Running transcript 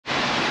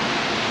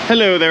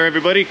Hello there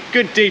everybody,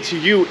 good day to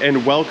you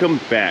and welcome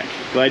back.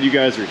 Glad you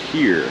guys are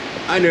here.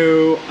 I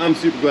know, I'm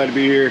super glad to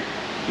be here.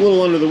 A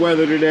little under the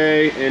weather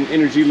today and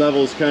energy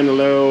levels kind of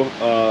low,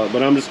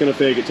 but I'm just gonna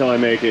fake it till I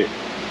make it.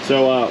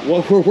 So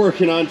what we're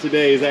working on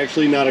today is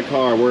actually not a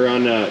car. We're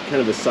on kind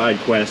of a side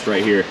quest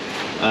right here.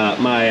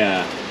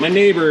 My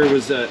neighbor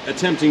was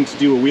attempting to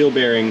do a wheel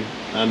bearing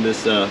on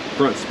this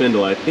front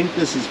spindle. I think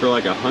this is for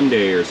like a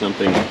Hyundai or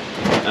something.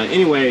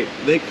 Anyway,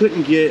 they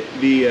couldn't get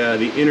the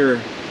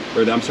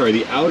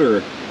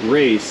outer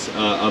race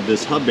of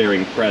this hub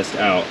bearing pressed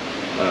out.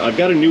 I've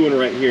got a new one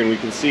right here, and we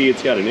can see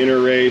it's got an inner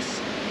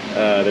race.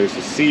 There's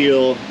a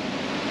seal.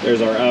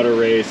 There's our outer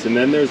race, and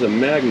then there's a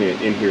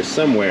magnet in here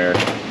somewhere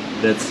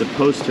that's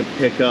supposed to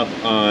pick up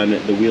on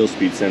the wheel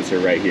speed sensor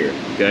right here.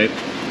 Okay.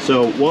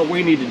 So what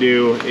we need to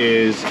do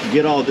is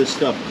get all this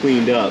stuff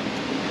cleaned up.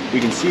 We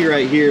can see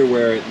right here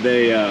where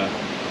they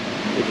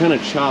kind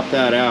of chopped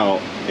that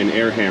out and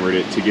air hammered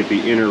it to get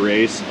the inner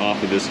race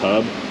off of this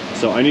hub.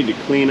 So I need to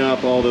clean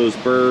up all those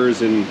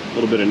burrs and a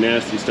little bit of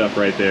nasty stuff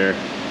right there.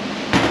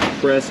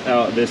 Press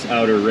out this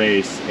outer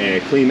race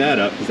and clean that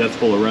up because that's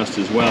full of rust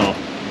as well.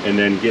 And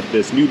then get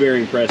this new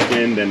bearing pressed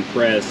in, then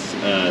press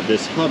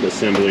this hub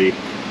assembly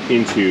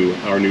into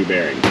our new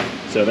bearing.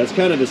 So that's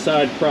kind of the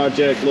side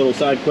project, little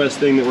side quest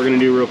thing that we're gonna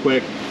do real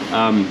quick.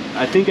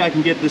 I think I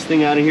can get this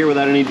thing out of here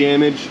without any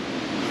damage,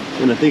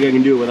 and I think I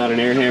can do it without an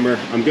air hammer.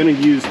 I'm gonna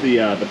use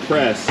the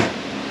press.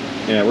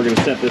 Yeah, we're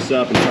gonna set this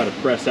up and try to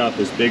press out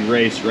this big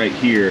race right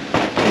here,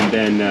 and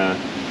then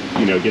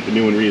you know, get the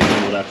new one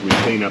reassembled after we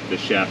clean up this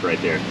shaft right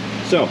there.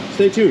 So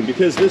stay tuned,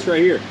 because this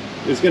right here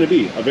is gonna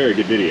be a very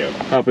good video.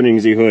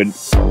 Opening the hood.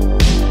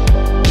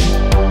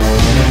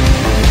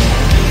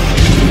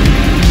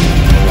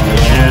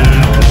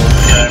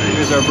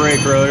 Here's our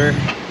brake rotor.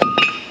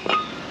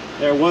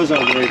 There was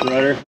our brake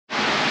rotor.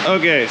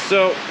 Okay,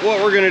 so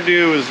what we're gonna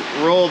do is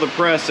roll the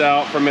press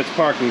out from its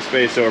parking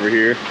space over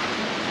here.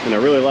 And I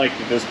really like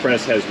that this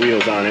press has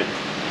wheels on it.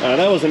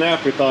 That was an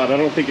afterthought. I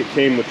don't think it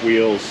came with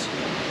wheels.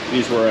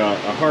 These were a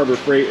Harbor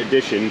Freight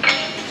edition.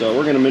 So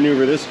we're gonna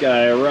maneuver this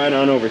guy right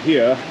on over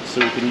here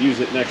so we can use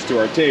it next to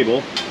our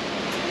table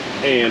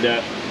and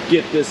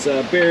get this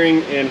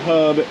bearing and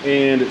hub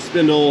and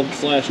spindle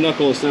 /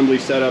 knuckle assembly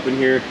set up in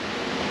here.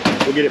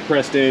 We'll get it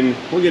pressed in,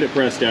 we'll get it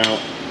pressed out,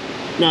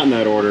 not in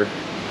that order,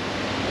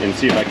 and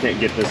see if I can't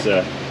get this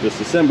this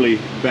assembly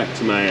back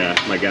to my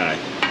my guy.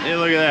 Hey,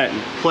 look at that,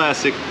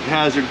 classic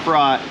hazard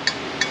fraught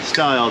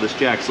style. This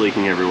jack's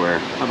leaking everywhere.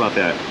 How about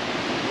that?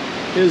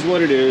 Is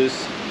what it is.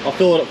 I'll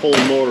fill it up full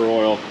of motor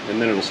oil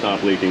and then it'll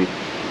stop leaking.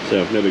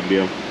 So no big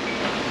deal.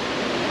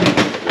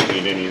 Don't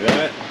need any of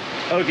that.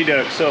 Okie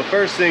doke. So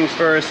first things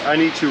first, I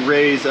need to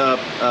raise up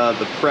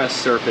the press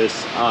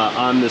surface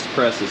on this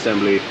press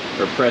assembly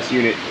or press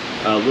unit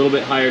a little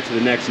bit higher to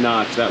the next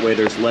notch. That way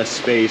there's less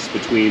space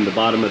between the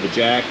bottom of the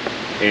jack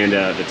and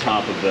the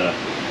top of the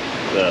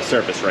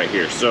surface right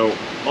here. So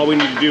all we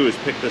need to do is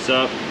pick this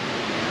up.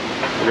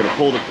 We're gonna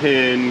pull the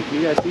pin. Can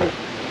you guys see?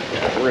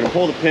 Yeah, we're gonna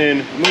pull the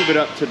pin, move it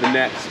up to the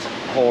next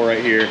hole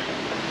right here,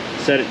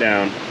 set it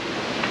down,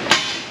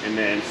 and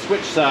then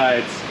switch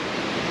sides,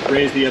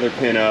 raise the other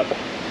pin up.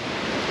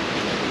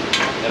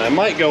 And I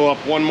might go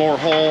up one more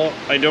hole.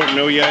 I don't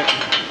know yet.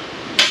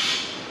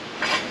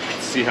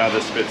 Let's see how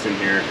this fits in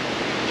here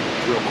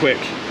real quick.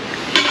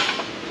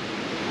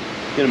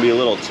 It's gonna be a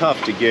little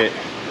tough to get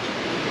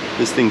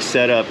this thing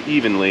set up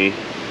evenly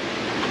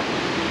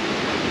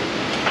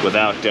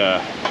without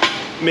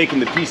making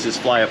the pieces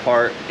fly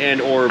apart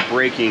and or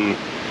breaking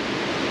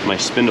my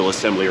spindle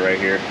assembly right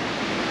here.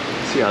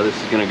 Let's see how this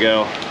is gonna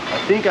go. I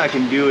think I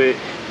can do it,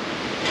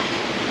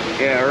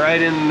 yeah,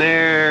 right in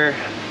there.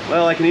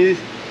 Well, I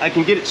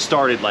can get it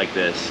started like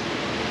this.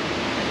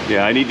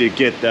 Yeah, I need to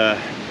get that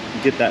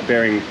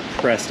bearing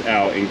pressed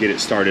out and get it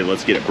started.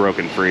 Let's get it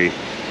broken free.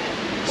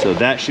 So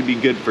that should be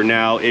good for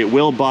now. It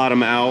will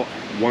bottom out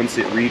once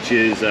it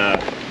reaches the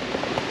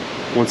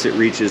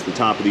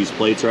top of these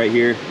plates right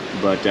here.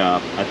 But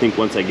I think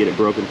once I get it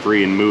broken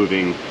free and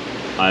moving,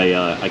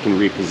 I can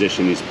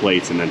reposition these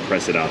plates and then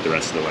press it out the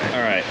rest of the way.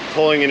 All right,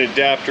 pulling an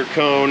adapter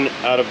cone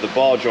out of the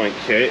ball joint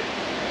kit.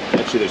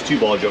 Actually, there's two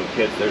ball joint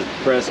kits. There's the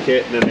press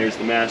kit and then there's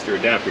the master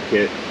adapter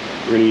kit.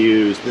 We're gonna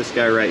use this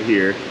guy right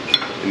here,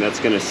 and that's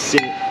gonna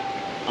sit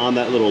on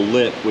that little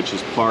lip, which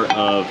is part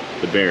of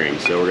the bearing.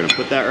 So we're gonna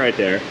put that right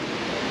there.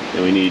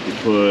 And we need to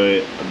put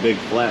a big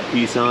flat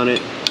piece on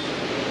it,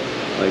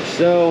 like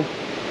so.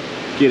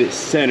 Get it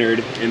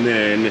centered, and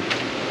then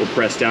we'll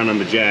press down on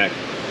the jack,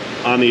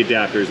 on the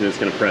adapters, and it's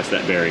gonna press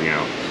that bearing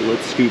out. So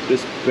let's scoop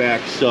this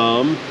back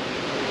some,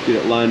 get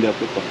it lined up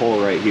with the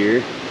hole right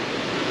here.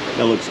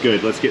 That looks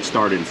good. Let's get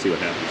started and see what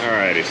happens.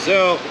 Alrighty,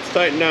 so let's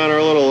tighten down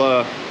our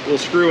little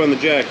screw on the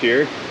jack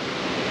here.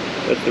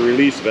 That's the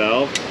release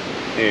valve,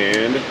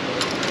 and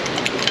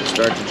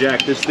start to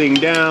jack this thing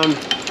down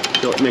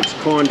until it makes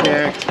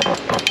contact.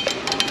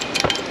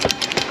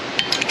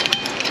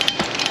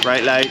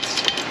 Bright lights.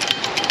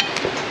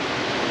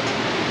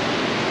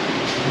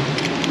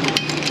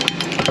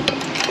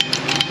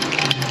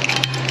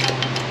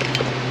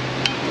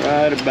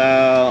 Right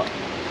about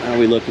How are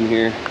we looking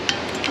here?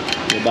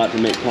 We're about to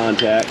make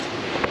contact.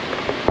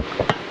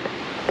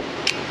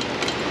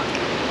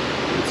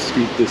 Let's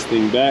scoop this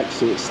thing back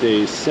so it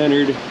stays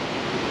centered.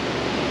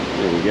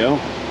 There we go.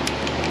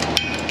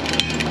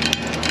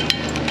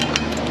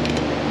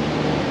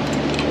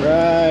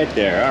 Right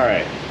there, all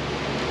right.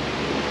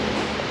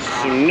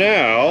 So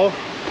now,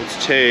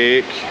 let's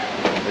take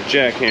a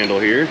jack handle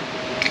here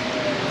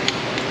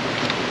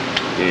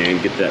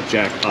and get that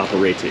jack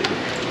operated.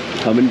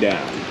 Coming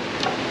down.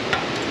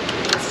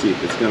 Let's see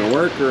if it's gonna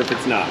work or if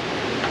it's not.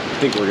 I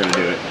think we're gonna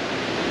do it.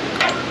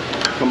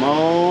 Come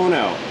on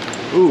out.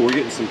 Ooh, we're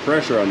getting some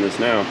pressure on this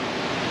now.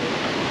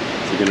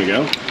 Is it gonna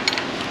go?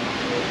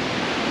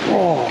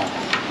 Oh.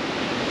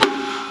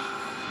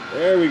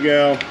 There we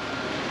go.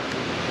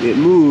 It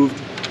moved.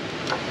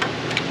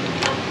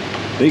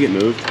 I think it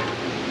moved.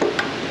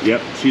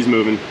 Yep, she's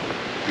moving.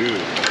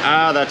 Good.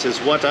 Ah, that is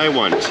what I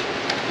want.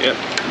 Yep,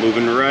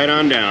 moving right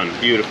on down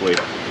beautifully.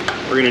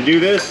 We're gonna do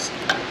this,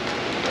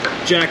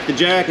 jack the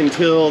jack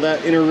until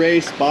that inner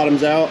race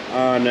bottoms out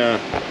on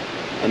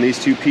these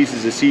two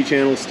pieces of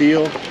C-channel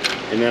steel,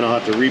 and then I'll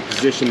have to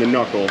reposition the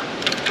knuckle.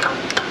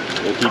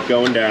 We'll keep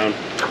going down.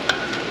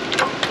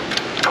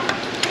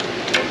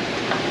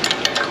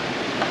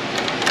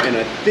 And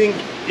I think,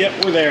 yep,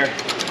 we're there.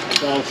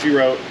 That's all she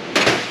wrote.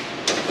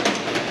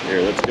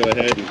 Here, let's go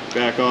ahead and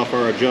back off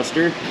our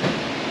adjuster.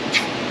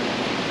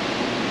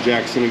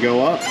 Jack's gonna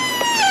go up.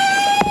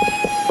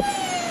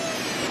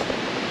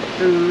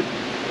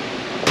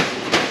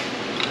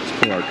 Let's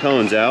pull our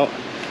cones out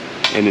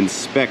and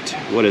inspect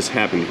what has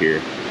happened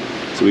here.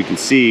 So we can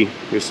see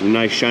there's some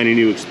nice shiny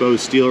new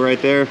exposed steel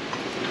right there.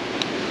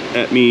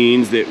 That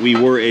means that we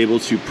were able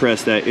to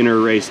press that inner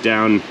race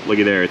down. Look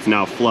at there, it's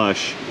now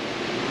flush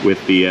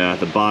with the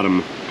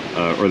bottom,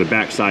 or the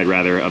back side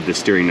rather, of the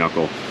steering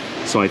knuckle.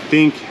 So I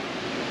think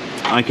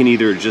I can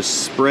either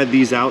just spread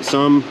these out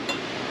some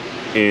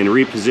and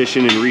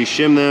reposition and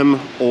re-shim them,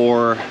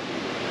 or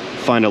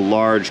find a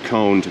large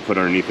cone to put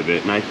underneath of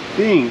it. And I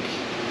think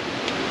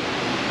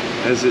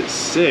as it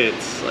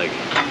sits, like,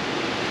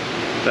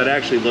 that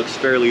actually looks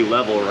fairly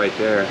level right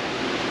there.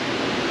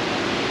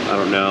 I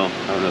don't know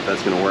if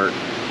that's gonna work.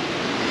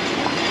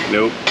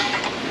 Nope.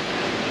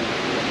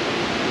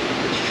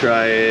 Let's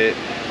try it.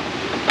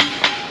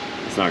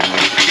 It's not gonna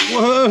work.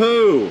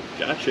 Whoa!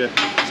 Gotcha.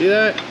 See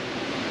that?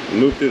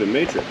 Move through the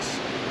matrix.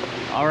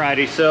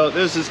 Alrighty, so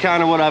this is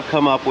kind of what I've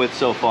come up with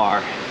so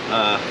far.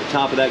 The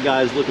top of that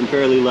guy is looking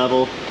fairly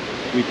level.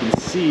 We can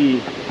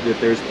see that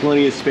there's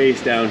plenty of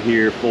space down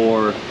here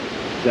for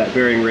that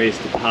bearing race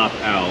to pop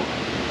out.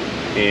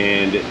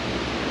 And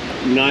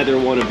neither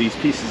one of these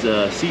pieces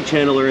of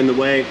C-channel are in the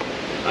way.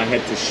 I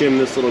had to shim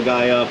this little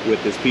guy up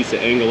with this piece of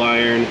angle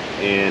iron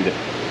and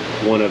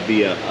one of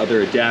the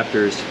other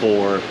adapters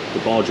for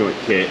the ball joint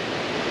kit.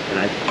 And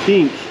I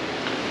think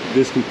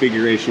this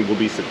configuration will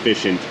be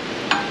sufficient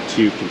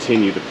to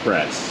continue the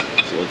press.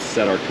 So let's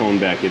set our cone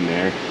back in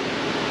there.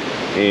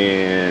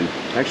 And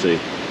actually,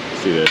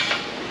 let's do this.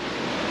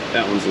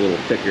 That one's a little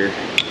thicker.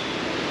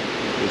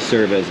 It'll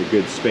serve as a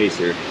good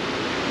spacer.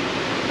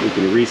 We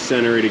can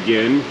recenter it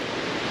again,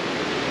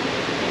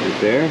 right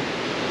there.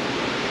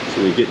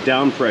 So we get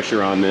down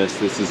pressure on this.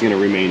 This is gonna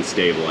remain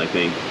stable, I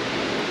think.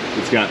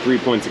 It's got 3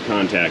 points of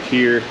contact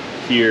here,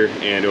 here,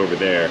 and over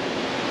there.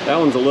 That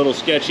one's a little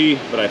sketchy,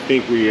 but I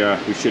think we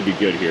should be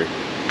good here.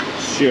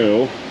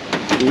 So,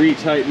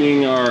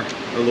 retightening our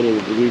little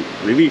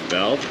relief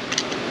valve.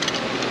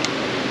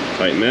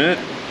 Tighten that.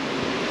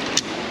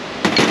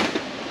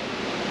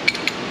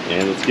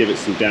 And let's give it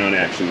some down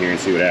action here and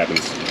see what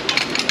happens.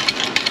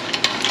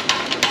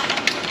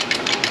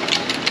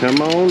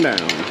 Come on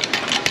down.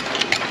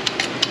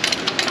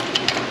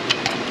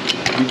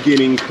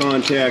 Beginning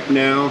contact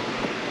now.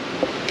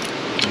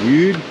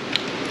 Good.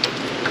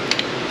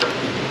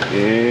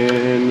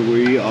 And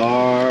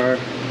we're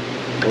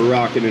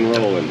rocking and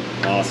rolling.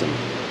 Awesome.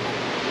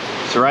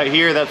 So right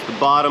here, that's the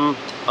bottom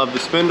of the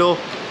spindle,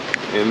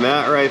 and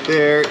that right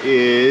there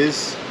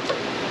is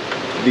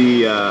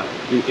the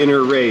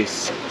inner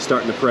race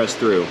starting to press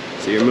through.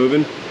 So you're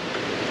moving,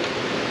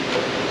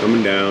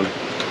 coming down,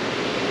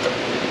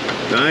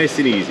 nice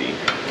and easy.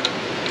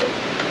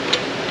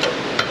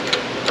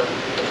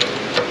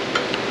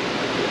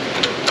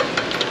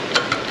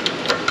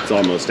 It's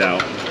almost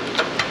out.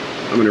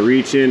 I'm gonna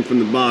reach in from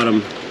the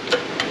bottom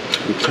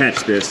and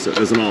catch this so it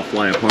doesn't all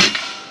fly apart.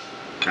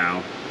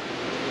 Ow.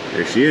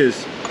 There she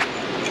is.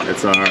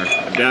 That's our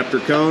adapter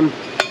cone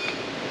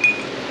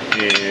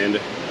and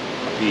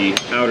the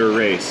outer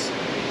race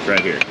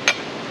right here.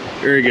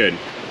 Very good.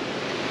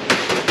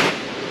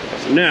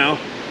 So now,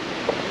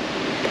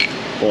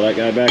 pull that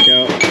guy back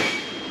out.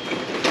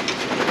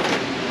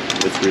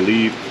 Let's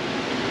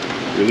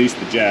release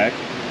the jack.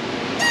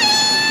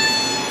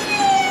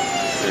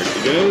 There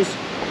she goes.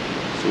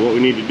 So what we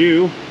need to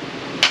do,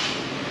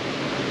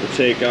 we'll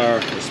take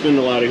our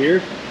spindle out of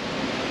here,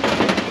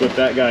 flip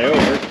that guy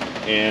over,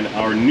 and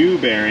our new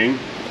bearing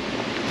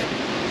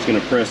is going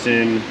to press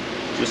in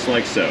just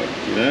like so.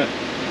 See that?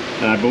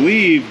 And I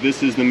believe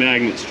this is the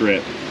magnet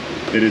strip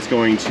that is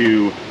going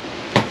to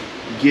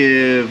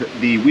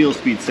give the wheel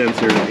speed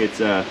sensor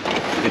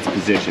its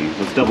position.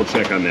 Let's double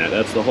check on that.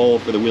 That's the hole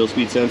for the wheel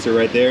speed sensor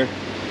right there.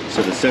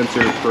 So the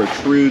sensor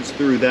protrudes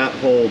through that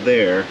hole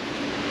there,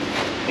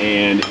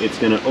 and it's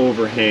going to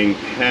overhang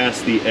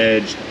past the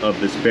edge of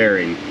this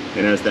bearing.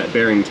 And as that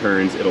bearing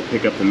turns, it'll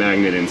pick up the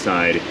magnet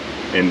inside,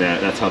 and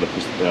that's how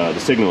the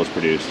signal is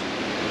produced.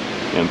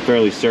 And I'm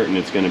fairly certain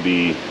it's going to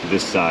be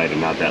this side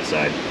and not that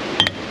side.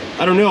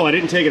 I don't know, I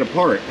didn't take it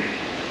apart.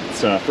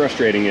 It's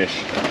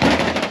frustrating-ish.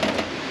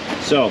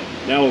 So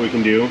now what we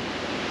can do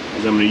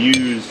is I'm going to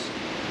use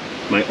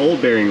my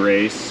old bearing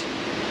race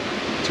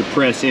to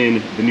press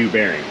in the new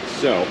bearing.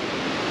 So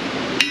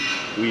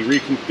we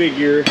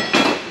reconfigure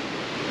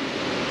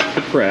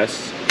the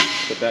press,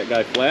 put that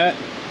guy flat,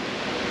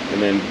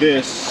 and then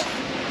this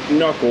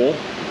knuckle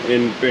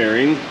and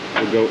bearing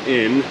will go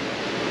in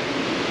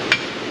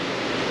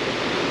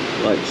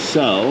like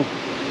so.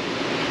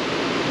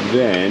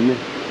 Then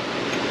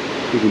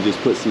we can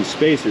just put some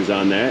spacers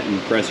on that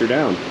and press her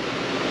down.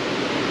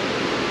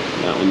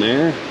 That one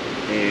there,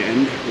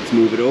 and let's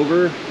move it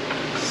over,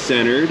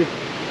 centered.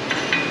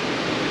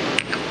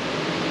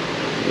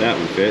 That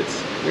one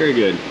fits, very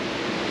good.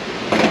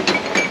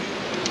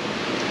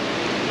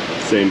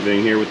 Same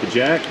thing here with the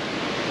jack.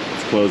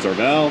 Let's close our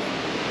valve.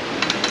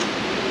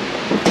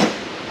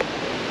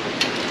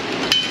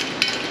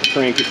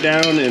 Crank it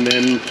down and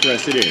then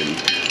press it in.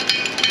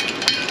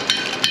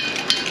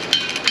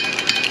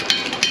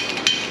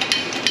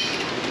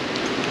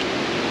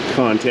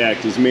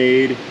 Contact is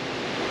made.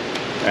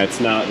 That's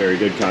not very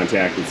good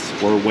contact.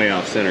 We're way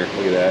off center.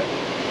 Look at that.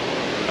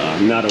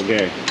 Not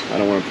okay. I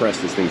don't want to press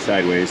this thing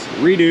sideways.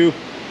 Redo.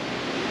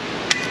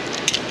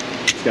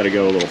 It's got to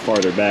go a little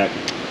farther back.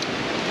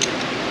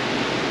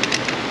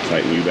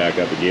 Tighten you back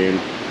up again.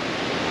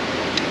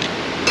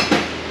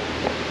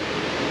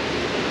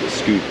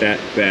 Scoot that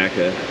back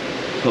a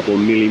couple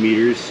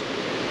millimeters.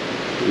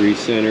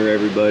 Recenter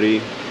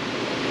everybody.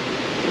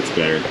 That's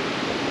better.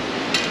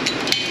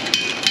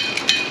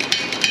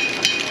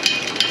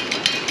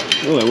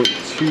 Oh, I went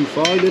too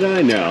far, did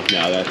I? No,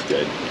 that's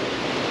good.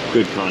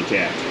 Good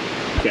contact.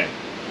 Okay.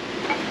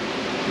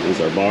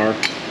 There's our bar.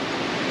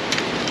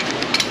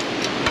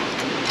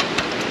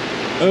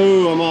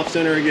 Oh, I'm off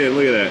center again.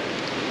 Look at that.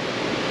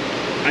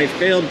 I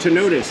failed to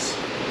notice.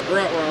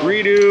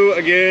 Redo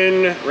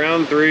again,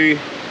 round 3.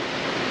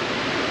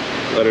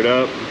 Let it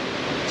up.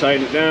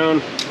 Tighten it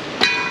down.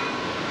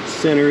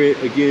 Center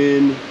it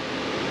again.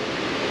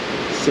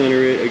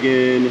 Center it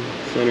again.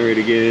 Center it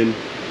again.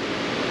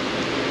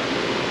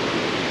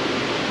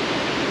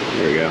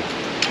 There we go.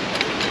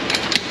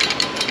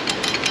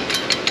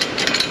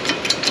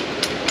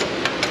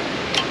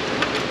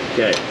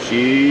 Okay,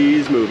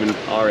 she's moving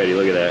already.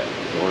 Look at that.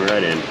 Going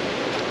right in.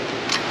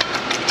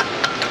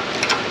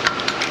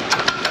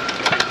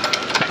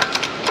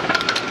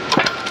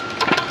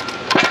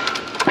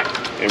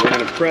 And we're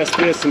going to press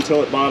this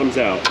until it bottoms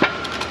out.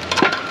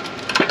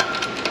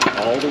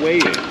 All the way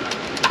in.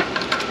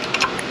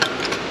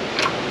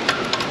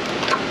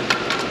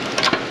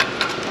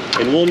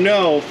 And we'll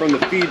know from the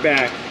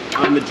feedback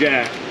on the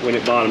jack when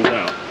it bottoms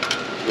out.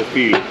 The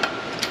feed.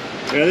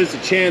 Now there's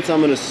a chance I'm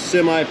going to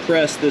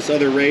semi-press this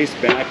other race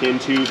back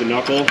into the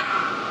knuckle,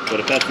 but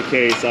if that's the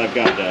case, I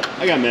got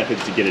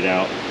methods to get it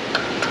out.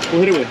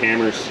 We'll hit it with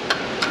hammers.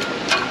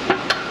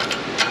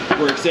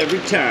 Works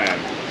every time,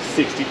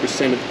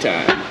 60% of the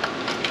time.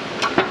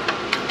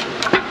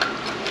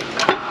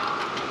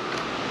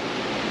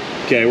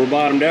 Okay, we're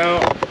bottomed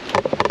out.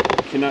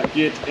 Cannot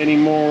get any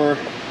more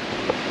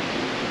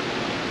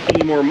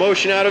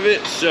motion out of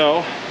it,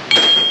 so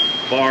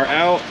bar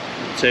out.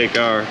 Take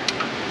our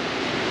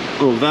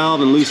little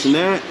valve and loosen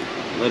that.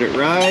 Let it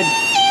ride.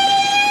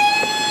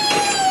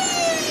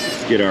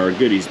 Let's get our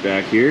goodies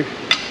back here.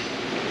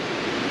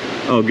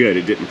 Oh, good,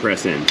 it didn't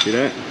press in. See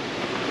that?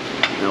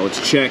 Now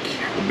let's check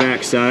the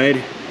back side,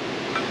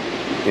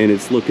 and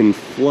it's looking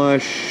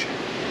flush.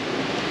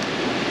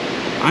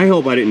 I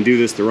hope I didn't do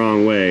this the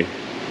wrong way,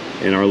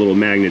 and our little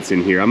magnets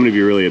in here. I'm gonna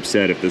be really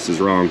upset if this is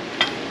wrong,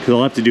 because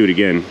I'll have to do it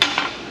again.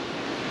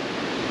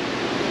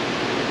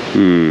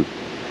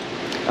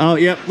 Oh,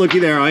 yep, looky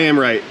there, I am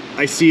right.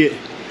 I see it.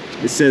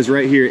 It says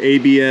right here,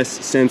 ABS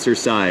sensor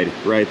side,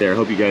 right there. I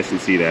hope you guys can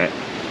see that.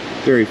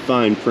 Very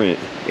fine print.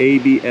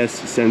 ABS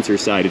sensor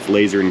side, it's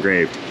laser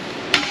engraved.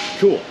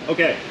 Cool,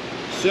 okay.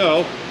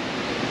 So,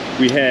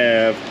 we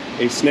have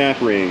a snap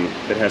ring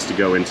that has to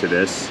go into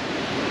this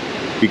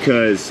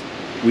because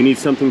we need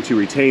something to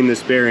retain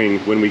this bearing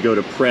when we go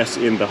to press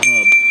in the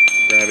hub.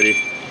 Gravity.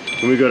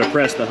 When we go to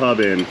press the hub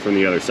in from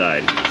the other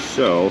side.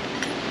 So,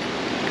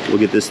 we'll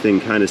get this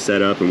thing kind of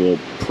set up and we'll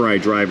pry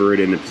driver it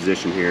into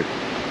position here.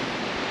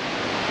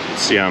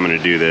 Let's see how I'm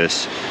gonna do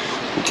this.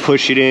 We'll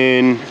push it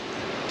in.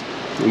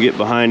 We'll get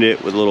behind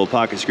it with a little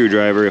pocket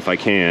screwdriver if I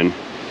can.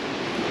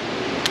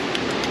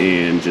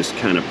 And just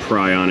kind of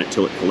pry on it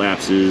till it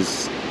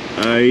collapses.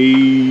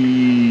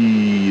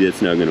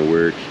 That's not gonna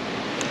work.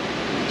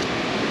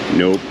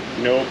 Nope,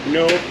 nope,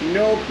 nope,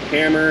 nope.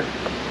 Hammer.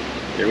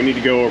 Okay, we need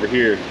to go over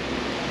here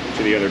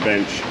to the other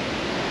bench.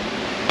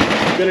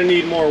 gonna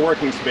need more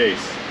working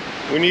space.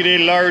 We need a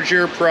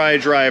larger pry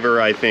driver,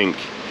 I think,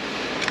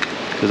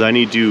 because I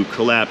need to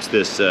collapse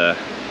this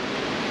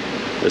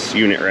this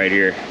unit right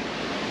here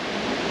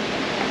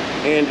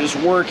and just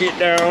work it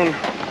down.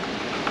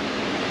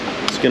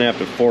 Just gonna have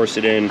to force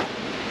it in.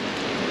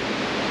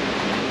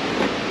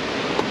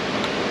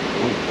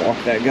 Walk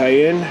that guy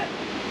in.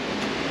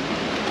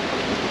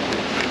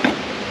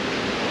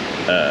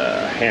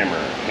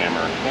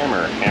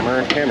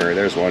 Hammer.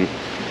 There's one.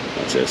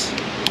 Watch this.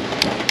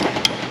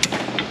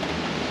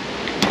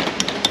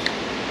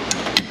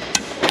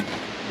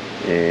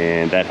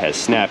 And that has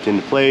snapped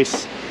into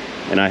place.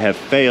 And I have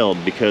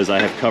failed because I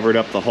have covered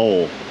up the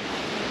hole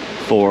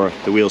for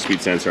the wheel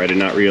speed sensor. I did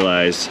not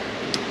realize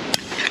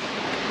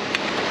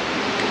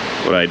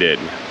what I did.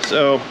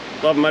 So,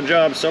 love my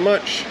job so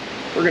much,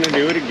 we're gonna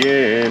do it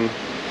again.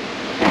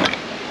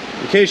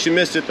 In case you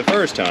missed it the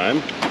first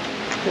time,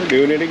 we're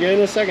doing it again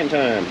a second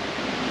time.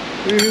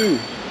 Woohoo!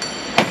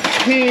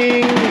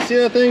 Ping! You see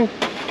that thing?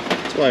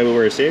 That's why we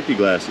wear safety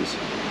glasses.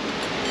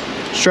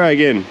 Let's try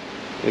again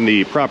in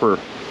the proper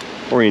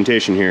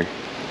orientation here.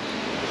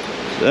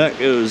 So that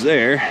goes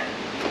there.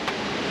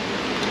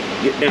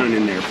 Get down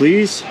in there,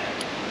 please.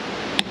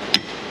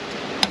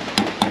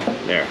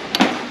 There.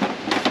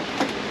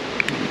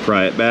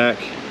 Pry it back.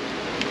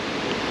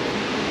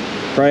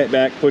 Pry it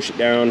back, push it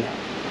down,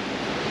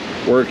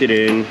 work it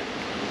in,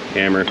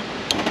 hammer.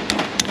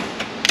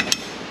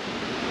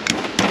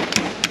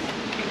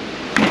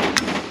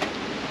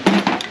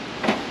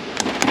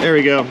 There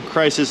we go,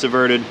 crisis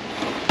averted.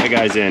 That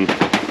guy's in,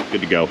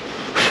 good to go.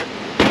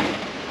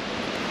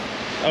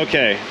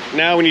 Okay,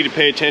 now we need to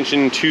pay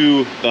attention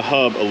to the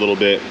hub a little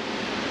bit.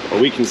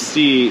 We can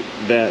see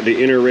that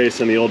the inner race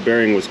on the old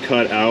bearing was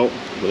cut out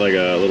with like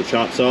a little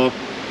chop saw,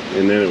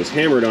 and then it was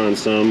hammered on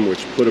some,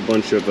 which put a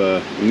bunch of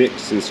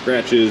nicks and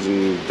scratches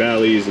and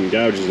valleys and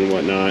gouges and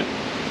whatnot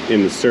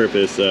in the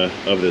surface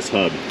of this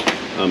hub.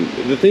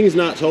 The thing's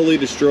not totally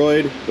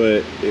destroyed,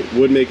 but it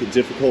would make it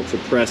difficult to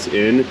press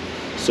in.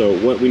 So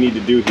what we need to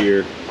do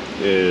here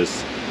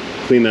is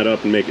clean that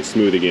up and make it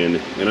smooth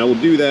again. And I will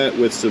do that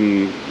with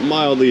some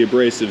mildly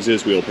abrasive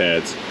Ziz wheel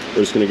pads.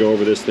 We're just gonna go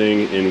over this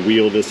thing and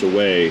wheel this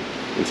away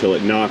until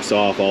it knocks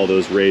off all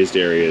those raised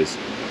areas.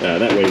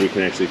 That way we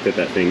can actually fit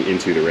that thing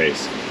into the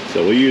race.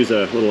 So we'll use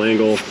a little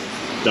angle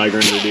die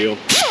grinder deal.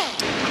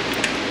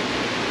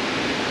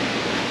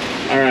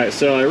 All right,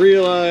 so I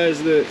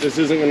realize that this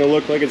isn't gonna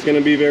look like it's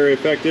gonna be very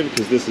effective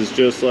because this is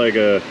just like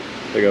a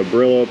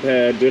Brillo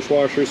pad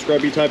dishwasher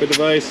scrubby type of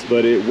device,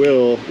 but it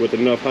will, with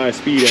enough high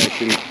speed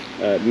action,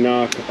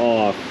 knock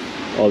off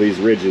all these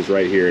ridges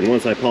right here. And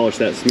once I polish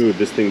that smooth,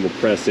 this thing will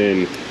press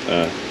in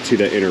to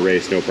that inner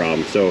race, no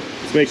problem. So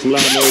let's make some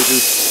loud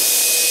noises.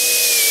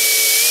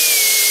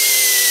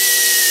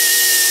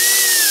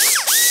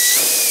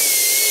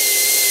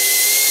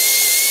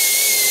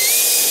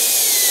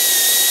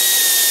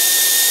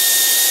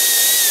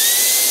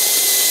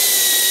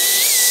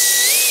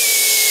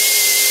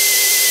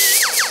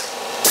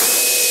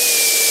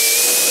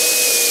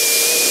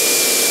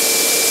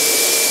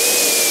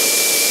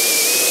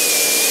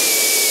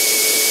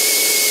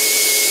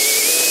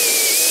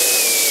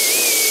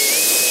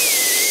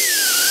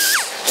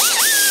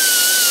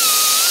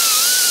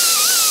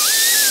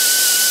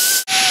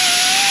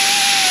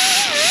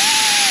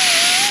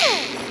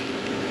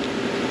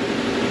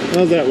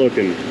 How's that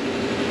looking?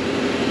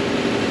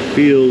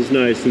 Feels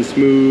nice and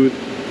smooth.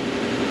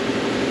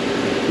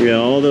 Yeah,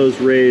 all those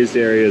raised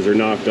areas are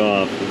knocked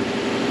off.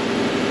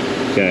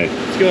 Okay,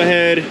 let's go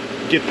ahead,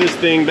 get this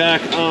thing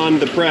back on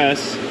the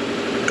press,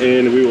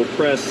 and we will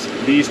press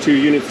these two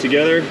units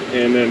together,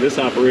 and then this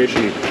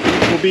operation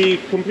will be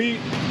complete.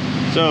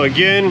 So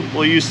again,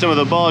 we'll use some of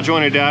the ball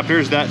joint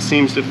adapters. That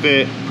seems to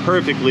fit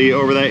perfectly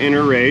over that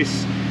inner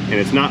race, and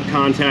it's not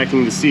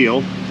contacting the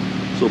seal.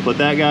 So we'll put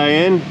that guy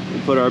in,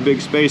 and put our big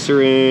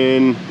spacer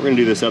in. We're gonna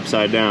do this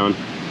upside down.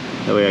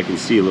 That way I can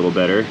see a little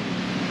better.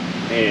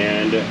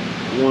 And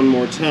one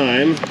more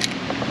time,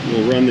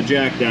 we'll run the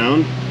jack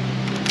down.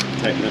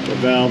 Tighten up the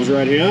valves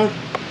right here.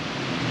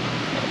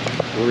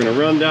 We're gonna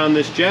run down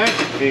this jack,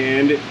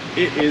 and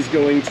it is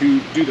going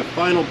to do the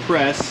final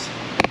press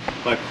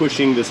by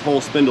pushing this whole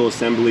spindle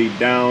assembly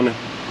down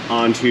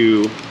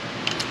onto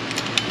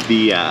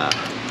the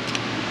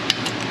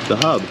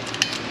hub.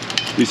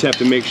 You just have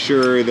to make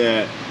sure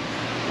that,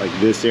 like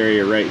this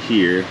area right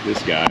here,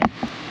 this guy,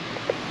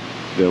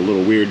 the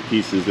little weird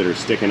pieces that are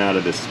sticking out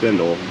of this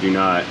spindle do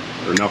not,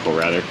 or knuckle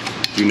rather,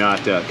 do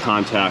not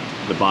contact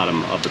the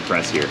bottom of the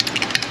press here.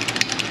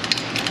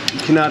 You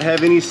cannot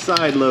have any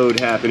side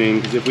load happening,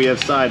 because if we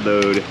have side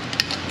load,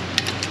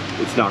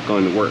 it's not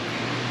going to work.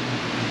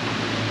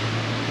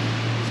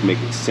 Let's make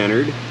it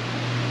centered.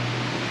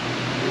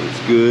 Looks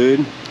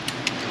good.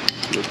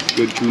 Looks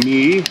good to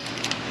me.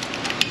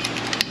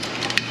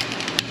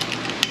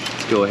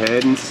 Go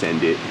ahead and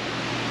send it.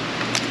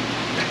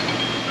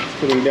 It's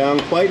putting down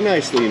quite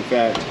nicely, in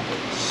fact.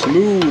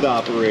 Smooth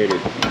operator.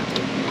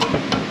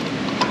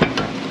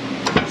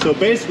 So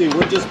basically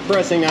we're just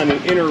pressing on the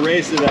inner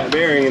race of that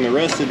bearing, and the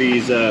rest of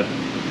these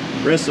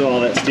The rest of all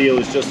that steel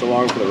is just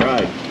along for the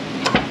ride.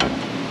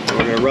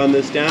 We're going to run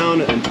this down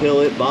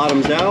until it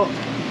bottoms out,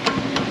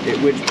 at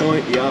which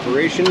point the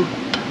operation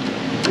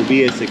will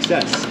be a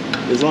success,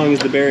 as long as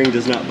the bearing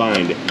does not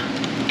bind.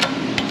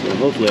 So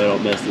hopefully I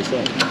don't mess this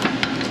up.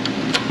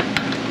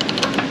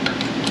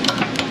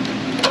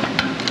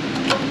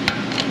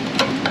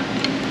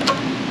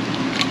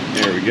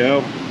 There we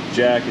go.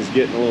 Jack is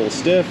getting a little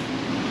stiff.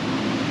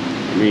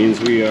 It means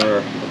we are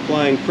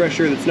applying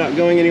pressure that's not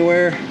going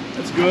anywhere.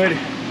 That's good.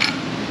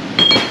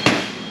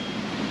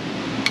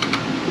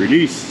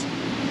 Release.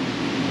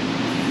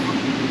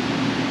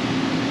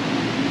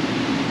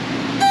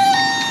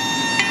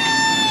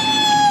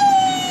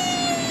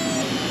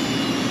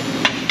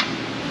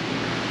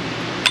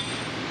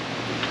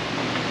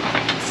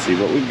 Let's see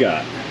what we've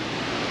got.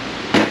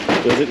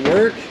 Does it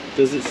work?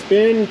 Does it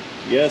spin?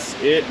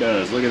 Yes, it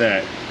does. Look at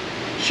that.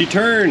 She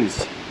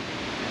turns.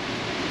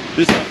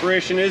 This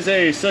operation is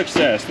a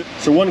success.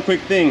 So one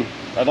quick thing,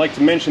 I'd like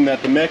to mention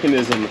that the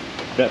mechanism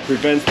that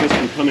prevents this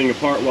from coming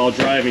apart while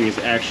driving is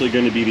actually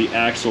going to be the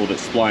axle that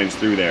splines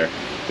through there.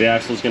 The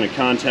axle is going to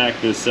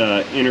contact this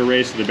inner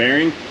race of the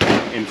bearing,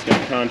 and it's going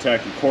to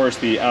contact, of course,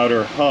 the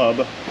outer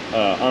hub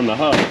on the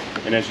hub.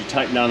 And as you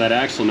tighten down that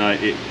axle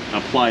nut, it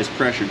applies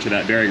pressure to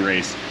that bearing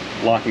race,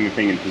 locking the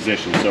thing in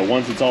position. So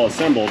once it's all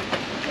assembled,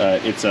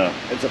 it's a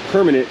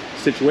permanent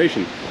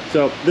situation.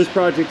 So this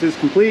project is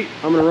complete.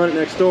 I'm going to run it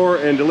next door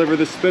and deliver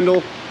this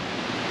spindle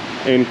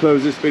and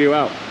close this video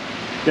out.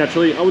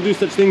 Naturally, I will do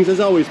such things as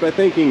always by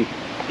thanking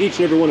each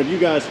and every one of you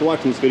guys for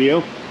watching this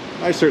video.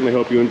 I certainly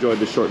hope you enjoyed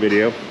this short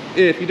video.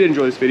 If you did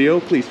enjoy this video,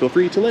 please feel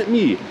free to let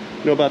me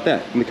know about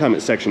that in the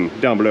comment section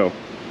down below.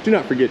 Do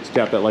not forget to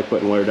tap that like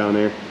button while you're down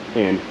there.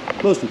 And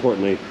most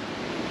importantly,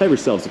 have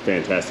yourselves a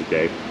fantastic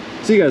day.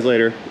 See you guys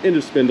later. End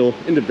of spindle,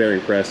 end of bearing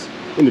press,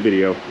 end of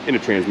video, end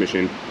of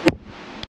transmission.